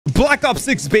Black Ops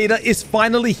 6 beta is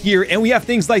finally here, and we have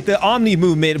things like the Omni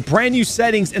movement, brand new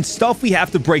settings, and stuff we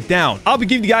have to break down. I'll be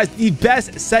giving you guys the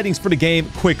best settings for the game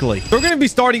quickly. We're going to be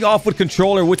starting off with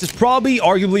controller, which is probably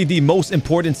arguably the most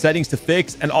important settings to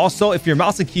fix. And also, if your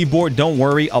mouse and keyboard, don't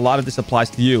worry, a lot of this applies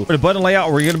to you. For the button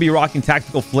layout, we're going to be rocking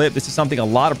tactical flip. This is something a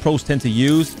lot of pros tend to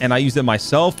use, and I use it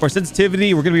myself. For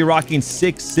sensitivity, we're going to be rocking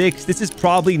 6.6. This is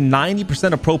probably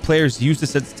 90% of pro players use the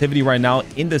sensitivity right now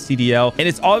in the CDL, and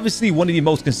it's obviously one of the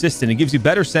most consistent. It gives you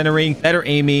better centering, better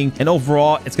aiming, and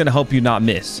overall, it's going to help you not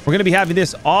miss. We're going to be having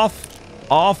this off.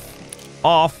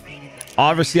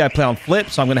 Obviously, I play on flip,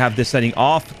 so I'm going to have this setting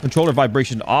off. Controller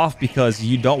vibration off because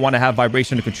you don't want to have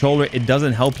vibration in the controller. It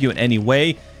doesn't help you in any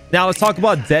way. Now, let's talk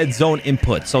about dead zone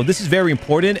input. So this is very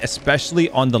important, especially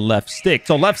on the left stick.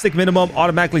 So left stick minimum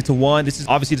automatically to 1. This is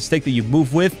obviously the stick that you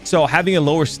move with. So having a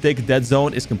lower stick dead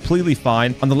zone is completely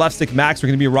fine. On the left stick max, we're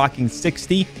going to be rocking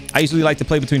 60. I usually like to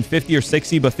play between 50 or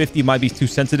 60, but 50 might be too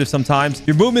sensitive sometimes.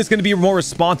 Your movement is going to be more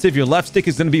responsive. Your left stick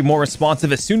is going to be more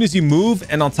responsive as soon as you move.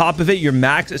 And on top of it, your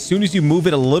max, as soon as you move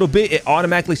it a little bit, it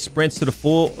automatically sprints to the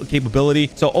full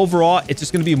capability. So overall, it's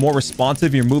just going to be more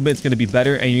responsive. Your movement is going to be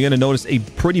better, and you're going to notice a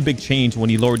pretty big change when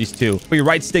you lower these two. For your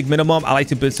right stick minimum, I like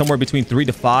to put somewhere between 3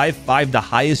 to 5. 5 the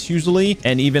highest usually,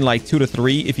 and even like 2 to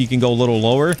 3 if you can go a little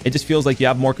lower. It just feels like you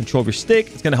have more control of your stick.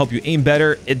 It's going to help you aim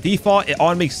better. At default, it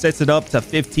automatically sets it up to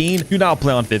 15. Do not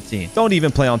play on 15. Don't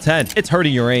even play on 10. It's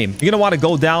hurting your aim. You're going to want to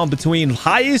go down between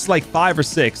highest like 5 or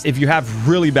 6 if you have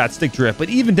really bad stick drift. But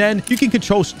even then, you can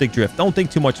control stick drift. Don't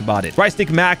think too much about it. Right stick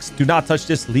max, do not touch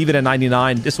this. Leave it at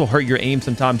 99. This will hurt your aim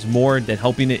sometimes more than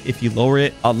helping it if you lower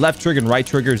it. Left trigger and right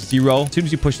trigger 0. As soon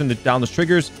as you push them down those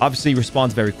triggers, obviously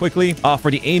responds very quickly. For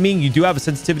the aiming, you do have a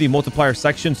sensitivity multiplier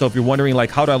section. So if you're wondering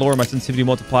like, how do I lower my sensitivity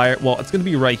multiplier? Well, it's going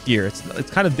to be right here.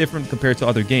 It's kind of different compared to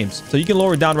other games. So you can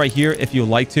lower it down right here if you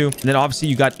like to. And then obviously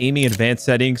you got aiming advanced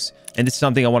settings. And this is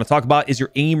something I want to talk about is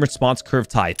your aim response curve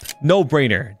type. No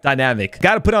brainer. Dynamic.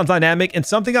 Got to put on dynamic. And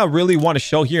something I really want to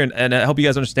show here and I hope you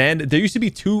guys understand, there used to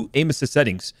be 2 aim assist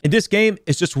settings. In this game,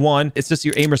 it's just 1. It's just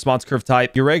your aim response curve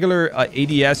type. Your regular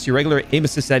ADS, your regular aim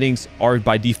assist settings are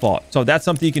by default. So that's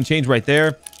something you can change right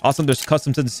there. Also, there's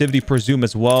custom sensitivity per zoom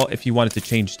as well if you wanted to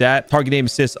change that. Target aim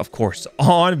assist, of course,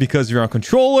 on because you're on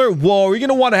controller. Whoa, you're going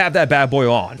to want to have that bad boy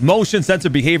on. Motion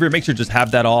sensor behavior, make sure to just have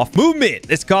that off. Movement.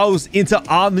 This goes into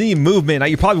Omni movement. Now,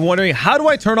 you're probably wondering, how do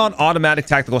I turn on automatic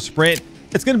tactical sprint?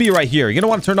 It's going to be right here. You're going to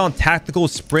want to turn on tactical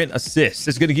sprint assist.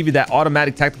 It's going to give you that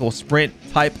automatic tactical sprint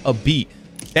type of beat.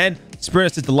 And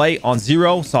sprint assist delay on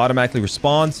 0, so automatically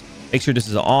responds. Make sure this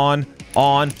is on.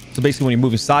 So basically when you're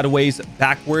moving sideways,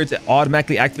 backwards, it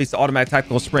automatically activates the automatic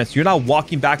tactical sprint. So you're not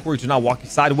walking backwards, you're not walking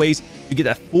sideways. You get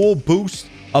that full boost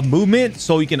of movement,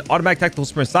 so you can automatic tactical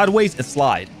sprint sideways and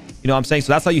slide. You know what I'm saying?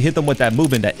 So that's how you hit them with that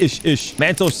movement, that ish.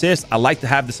 Mantle assist, I like to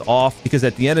have this off because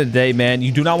at the end of the day, man,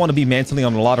 you do not want to be mantling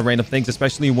on a lot of random things,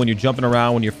 especially when you're jumping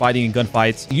around, when you're fighting in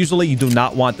gunfights. Usually you do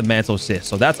not want the mantle assist.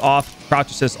 So that's off. Crouch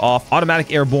assist off.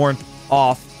 Automatic airborne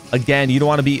off. Again, you don't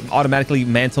want to be automatically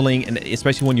mantling, and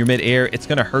especially when you're mid-air, it's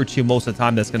going to hurt you most of the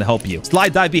time. That's going to help you.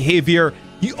 Slide dive behavior.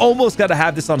 You almost got to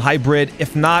have this on hybrid.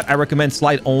 If not, I recommend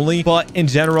slide only. But in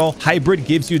general, hybrid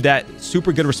gives you that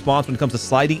super good response when it comes to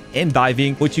sliding and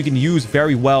diving, which you can use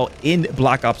very well in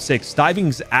Black Ops 6. Diving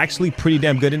is actually pretty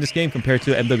damn good in this game compared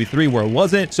to MW3 where it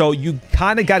wasn't. So you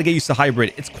kind of got to get used to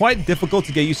hybrid. It's quite difficult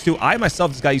to get used to. I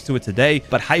myself just got used to it today,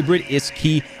 but hybrid is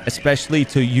key, especially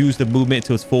to use the movement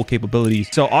to its full capabilities.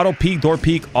 So auto peek, door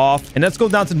peek off. And let's go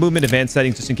down to movement advanced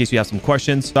settings just in case you have some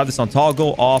questions. So I have this on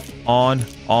toggle, off, on.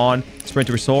 Sprint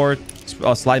to resort,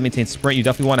 slide, maintain, sprint. You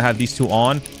definitely want to have these two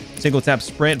on. Single tap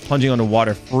sprint, plunging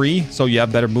underwater free, so you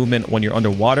have better movement when you're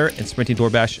underwater, and sprinting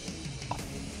door bash off.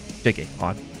 JK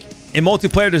on. In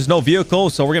multiplayer, there's no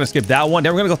vehicle, so we're going to skip that one.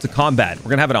 Then we're going to go to combat. We're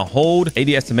going to have it on hold,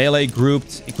 ADS to melee,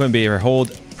 grouped, equipment behavior,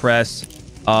 hold, press.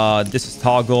 This is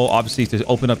toggle, obviously, to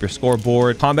open up your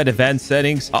scoreboard. Combat event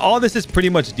settings. All this is pretty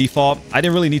much default. I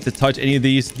didn't really need to touch any of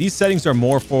these. These settings are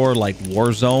more for like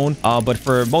Warzone, but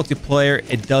for multiplayer,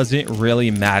 it doesn't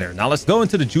really matter. Now let's go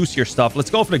into the juicier stuff.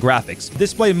 Let's go for the graphics.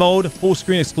 Display mode, full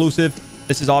screen exclusive.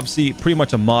 This is obviously pretty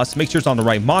much a must. Make sure it's on the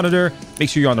right monitor. Make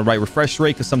sure you're on the right refresh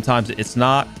rate because sometimes it's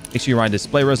not. Make sure you're on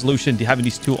display resolution. Having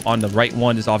these two on the right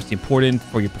one is obviously important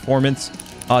for your performance.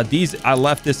 These, I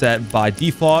left this at by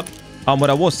default. What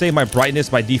I will say, my brightness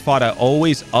by default, I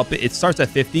always up it. It starts at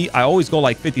 50. I always go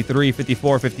like 53,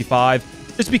 54,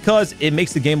 55, just because it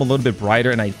makes the game a little bit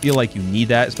brighter, and I feel like you need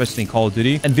that, especially in Call of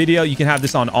Duty. And video, you can have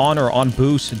this on or on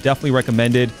boost. Definitely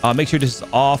recommended. Make sure this is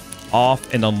off,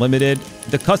 and unlimited.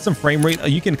 The custom frame rate,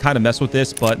 you can kind of mess with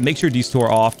this, but make sure these two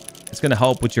are off. It's going to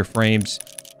help with your frames.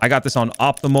 I got this on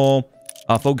optimal.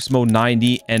 focus mode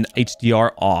 90, and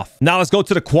HDR off. Now let's go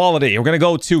to the quality. We're going to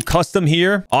go to custom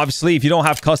here. Obviously, if you don't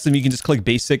have custom, you can just click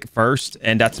basic first,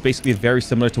 and that's basically very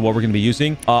similar to what we're going to be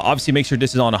using. Obviously, make sure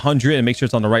this is on 100 and make sure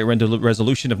it's on the right render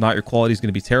resolution. If not, your quality is going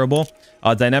to be terrible.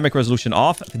 Dynamic resolution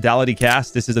off. Fidelity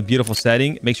cast. This is a beautiful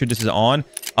setting. Make sure this is on.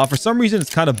 For some reason,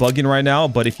 it's kind of bugging right now,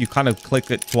 but if you kind of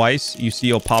click it twice, you see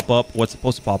it'll pop up what's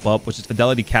supposed to pop up, which is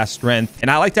fidelity cast strength.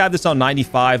 And I like to have this on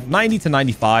 95, 90 to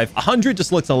 95. 100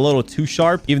 just looks a little too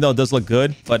sharp, even though it does look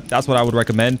good, but that's what I would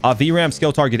recommend. VRAM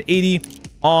scale target 80,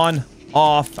 on,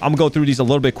 off. I'm gonna go through these a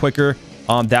little bit quicker.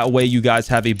 That way you guys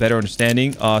have a better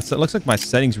understanding. So it looks like my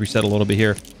settings reset a little bit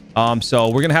here. So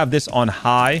we're gonna have this on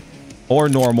high or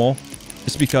normal,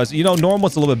 just because, you know, normal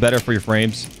is a little bit better for your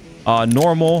frames.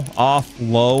 Normal, off,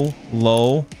 low,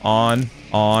 low, on,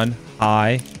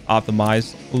 high,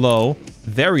 optimize, low,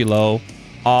 very low,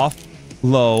 off,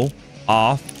 low,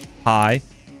 off, high,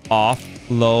 off,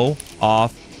 low,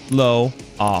 off, low,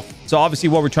 off. So obviously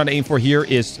what we're trying to aim for here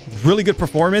is really good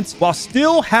performance while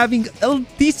still having a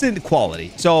decent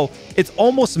quality. So it's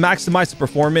almost maximized the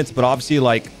performance, but obviously,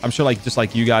 like, I'm sure, like, just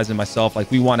like you guys and myself,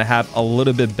 like, we want to have a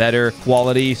little bit better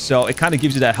quality. So it kind of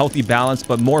gives you that healthy balance,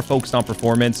 but more focused on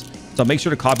performance. So make sure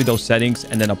to copy those settings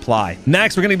and then apply.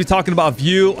 Next, we're going to be talking about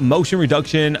view motion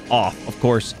reduction off, of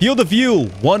course. Field of view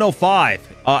 105.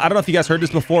 I don't know if you guys heard this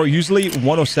before. Usually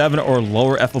 107 or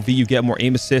lower FOV, you get more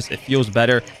aim assist. It feels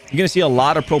better. You're going to see a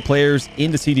lot of pro players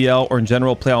in the CDL or in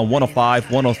general play on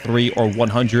 105, 103, or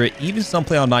 100. Even some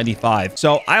play on 95.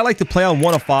 So I like to play on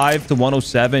 105 to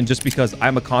 107 just because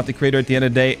I'm a content creator at the end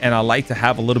of the day and I like to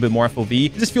have a little bit more FOV.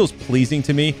 It just feels pleasing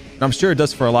to me. And I'm sure it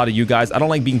does for a lot of you guys. I don't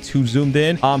like being too zoomed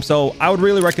in. So I would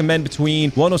really recommend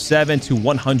between 107 to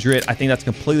 100. I think that's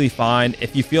completely fine.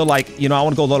 If you feel like, you know, I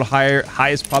want to go a little higher,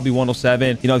 highest probably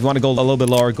 107. You know, if you want to go a little bit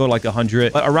lower, go to like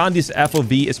 100. But around this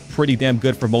FOV is pretty damn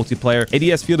good for multiplayer.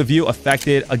 ADS field of view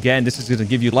affected. Again, this is going to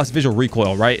give you less visual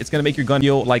recoil, right? It's going to make your gun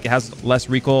feel like it has less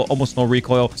recoil, almost no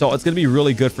recoil. So it's going to be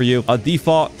really good for you.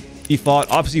 Default,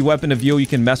 obviously weapon of view, you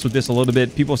can mess with this a little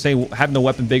bit. People say having the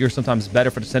weapon bigger sometimes is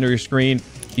better for the center of your screen.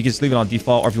 You can just leave it on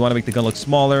default, or if you want to make the gun look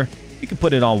smaller, you can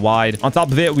put it on wide. On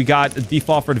top of it, we got the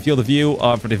default for the field of view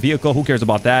for the vehicle. Who cares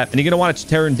about that? And you're going to want to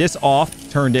turn this off,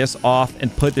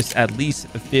 and put this at least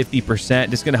 50%.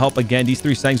 This is going to help. Again, these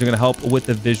three settings are going to help with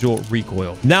the visual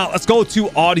recoil. Now, let's go to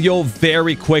audio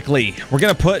very quickly. We're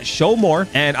going to put show more.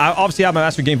 And I obviously have my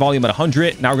master game volume at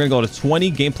 100. Now we're going to go to 20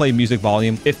 gameplay music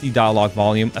volume, 50 dialogue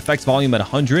volume, effects volume at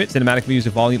 100, cinematic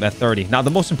music volume at 30. Now,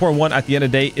 the most important one at the end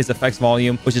of the day is effects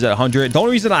volume, which is at 100. The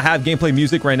only reason I have gameplay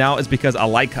music right now is because I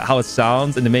like how it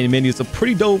sounds in the main menu. It's a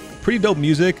pretty dope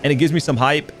music, and it gives me some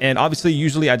hype. And obviously,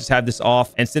 usually I just have this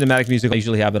off, and cinematic music, I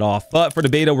usually have it off. But for the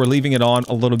beta, we're leaving it on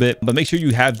a little bit. But make sure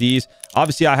you have these.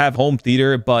 Obviously, I have home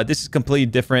theater, but this is completely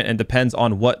different and depends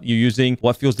on what you're using,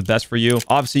 what feels the best for you.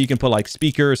 Obviously, you can put like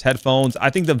speakers, headphones. I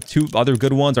think the two other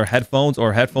good ones are headphones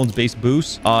or headphones-based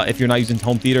boost. If you're not using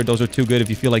home theater, those are two good if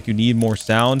you feel like you need more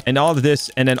sound. And all of this,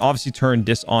 and then obviously turn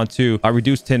this on to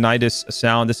reduce tinnitus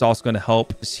sound. This is also going to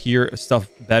help us hear stuff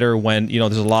better when, you know,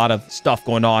 there's a lot of stuff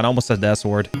going on. I almost said the S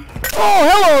word. Oh,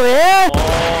 hello there.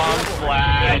 Oh, I'm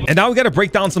flat. And now we got to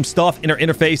break down some stuff in our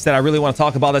interface that I really want to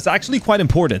talk about. That's actually quite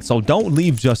important. So don't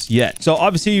leave just yet. So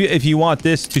obviously, if you want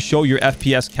this to show your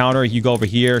FPS counter, you go over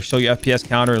here, show your FPS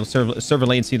counter, server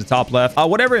latency in the top left,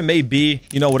 whatever it may be,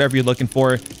 you know, whatever you're looking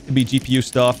for. It could be GPU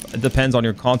stuff. It depends on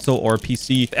your console or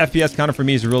PC. The FPS counter for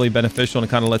me is really beneficial and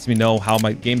it kind of lets me know how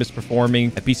my game is performing,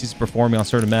 my PC is performing on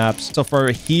certain maps. So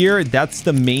for here, that's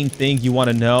the main thing you want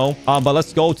to know. But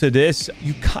let's go to this.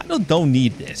 You kind of don't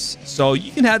need this. So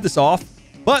you can have this off.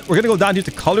 But we're going to go down here to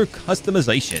color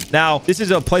customization. Now, this is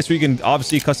a place where you can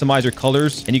obviously customize your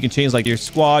colors and you can change like your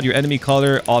squad, your enemy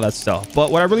color, all that stuff.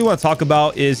 But what I really want to talk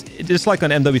about is just like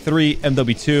on MW3,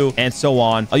 MW2, and so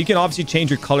on. You can obviously change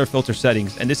your color filter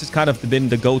settings. And this has kind of been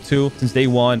the go-to since day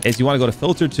one is you want to go to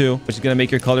filter 2, which is going to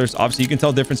make your colors. Obviously, you can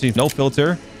tell the difference between no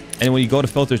filter. And when you go to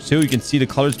filter 2, you can see the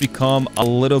colors become a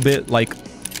little bit like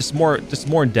just more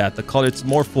in depth. The color, it's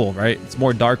more full, right? It's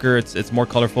more darker. It's more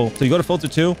colorful. So you go to filter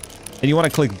 2. And you want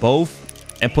to click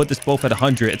both and put this both at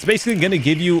 100. It's basically going to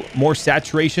give you more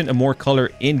saturation and more color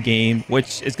in game,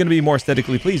 which is going to be more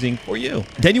aesthetically pleasing for you.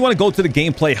 Then you want to go to the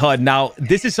gameplay HUD. Now,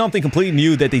 this is something completely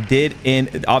new that they did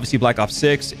in obviously Black Ops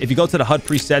 6. If you go to the HUD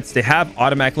presets, they have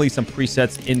automatically some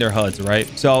presets in their HUDs, right?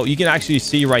 So you can actually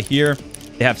see right here,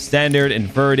 they have standard,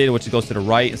 inverted, which goes to the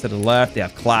right instead of the left. They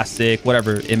have classic,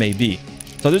 whatever it may be.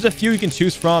 So there's a few you can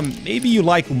choose from. Maybe you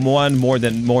like one more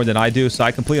than I do. So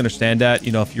I completely understand that,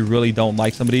 you know, if you really don't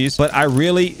like some of these. But I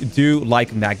really do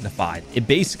like magnified. It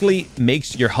basically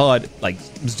makes your HUD like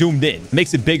zoomed in,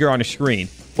 makes it bigger on the screen,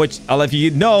 which I'll let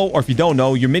you know, or if you don't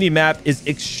know, your mini map is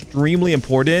extremely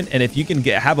important. And if you can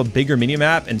have a bigger mini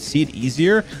map and see it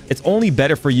easier, it's only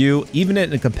better for you, even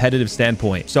in a competitive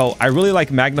standpoint. So I really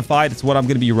like magnified. It's what I'm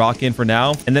going to be rocking for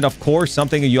now. And then of course,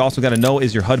 something you also got to know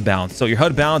is your HUD bounds. So your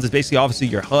HUD bounds is basically obviously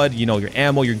your HUD, you know, your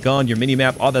ammo, your gun, your mini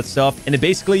map, all that stuff. And it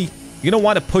basically, you're going to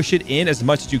want to push it in as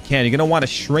much as you can. You're going to want to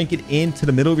shrink it into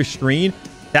the middle of your screen.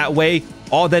 That way,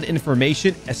 all that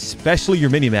information, especially your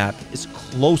mini-map, is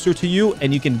closer to you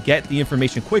and you can get the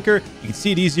information quicker. You can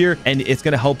see it easier and it's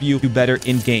going to help you do better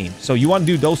in game. So you want to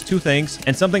do those two things.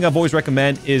 And something I've always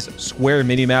recommend is square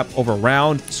mini-map over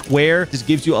round. Square just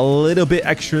gives you a little bit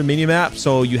extra mini-map,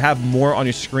 so you have more on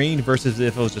your screen versus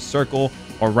if it was a circle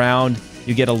or round,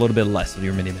 you get a little bit less of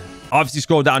your mini-map. Obviously,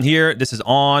 scroll down here. This is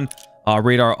on.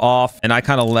 Radar off, and I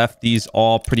kind of left these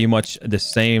all pretty much the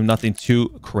same, nothing too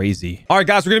crazy. All right,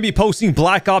 guys, we're gonna be posting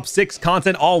Black Ops 6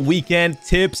 content all weekend,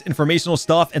 tips, informational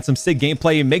stuff, and some sick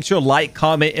gameplay. Make sure to like,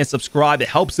 comment, and subscribe. It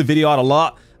helps the video out a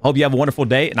lot. I hope you have a wonderful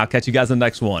day, and I'll catch you guys in the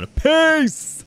next one. Peace.